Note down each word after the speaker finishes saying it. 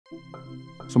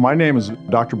So my name is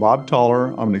Dr. Bob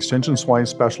Thaler. I'm an Extension swine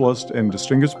specialist and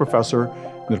distinguished professor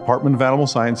in the Department of Animal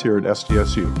Science here at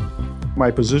SDSU. My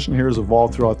position here has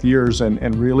evolved throughout the years,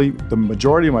 and really the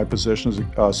majority of my position is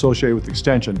associated with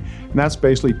Extension. And that's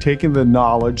basically taking the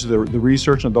knowledge, the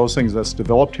research and those things that's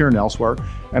developed here and elsewhere,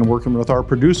 and working with our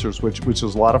producers, which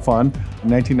is a lot of fun. In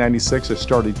 1996, I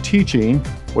started teaching,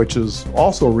 which is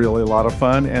also really a lot of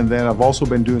fun. And then I've also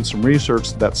been doing some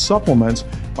research that supplements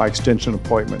my Extension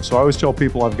appointments. So I always tell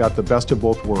people I've got the best of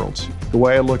both worlds. The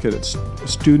way I look at it,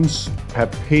 students have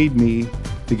paid me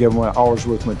to give them an hour's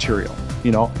worth of material,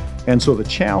 And so the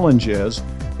challenge is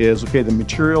okay, the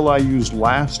material I used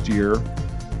last year,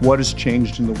 what has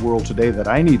changed in the world today that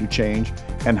I need to change,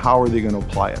 and how are they going to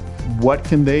apply it? What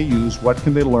can they use, what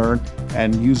can they learn,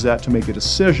 and use that to make a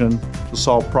decision to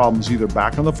solve problems either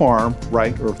back on the farm,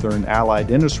 right, or if they're in allied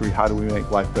industry, how do we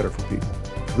make life better for people?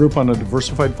 Grew up on a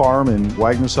diversified farm in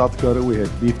Wagner, South Dakota. We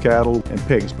had beef cattle and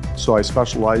pigs. So I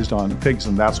specialized on pigs,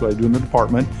 and that's what I do in the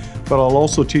department. But I'll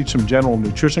also teach some general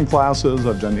nutrition classes.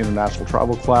 I've done international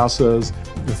travel classes.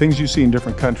 The things you see in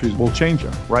different countries will change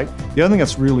you, right? The other thing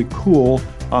that's really cool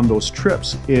on those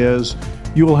trips is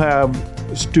you will have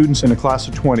students in a class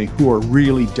of 20 who are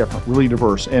really different, really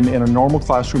diverse. And in a normal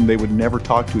classroom, they would never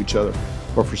talk to each other.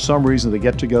 But for some reason, they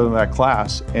get together in that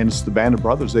class, and it's the band of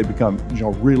brothers. They become,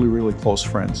 really, really close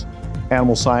friends.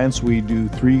 Animal science, we do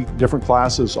 3 different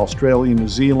classes: Australia, New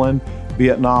Zealand,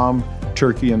 Vietnam,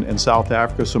 Turkey, and South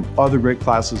Africa. Some other great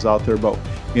classes out there, but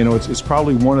it's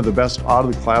probably one of the best out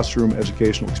of the classroom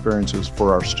educational experiences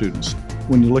for our students.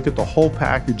 When you look at the whole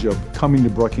package of coming to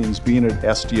Brookings, being at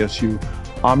SDSU,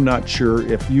 I'm not sure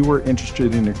if you were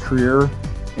interested in a career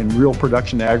in real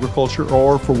production agriculture,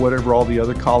 or for whatever all the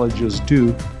other colleges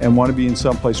do, and want to be in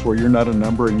some place where you're not a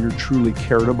number and you're truly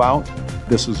cared about,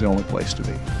 this is the only place to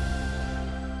be.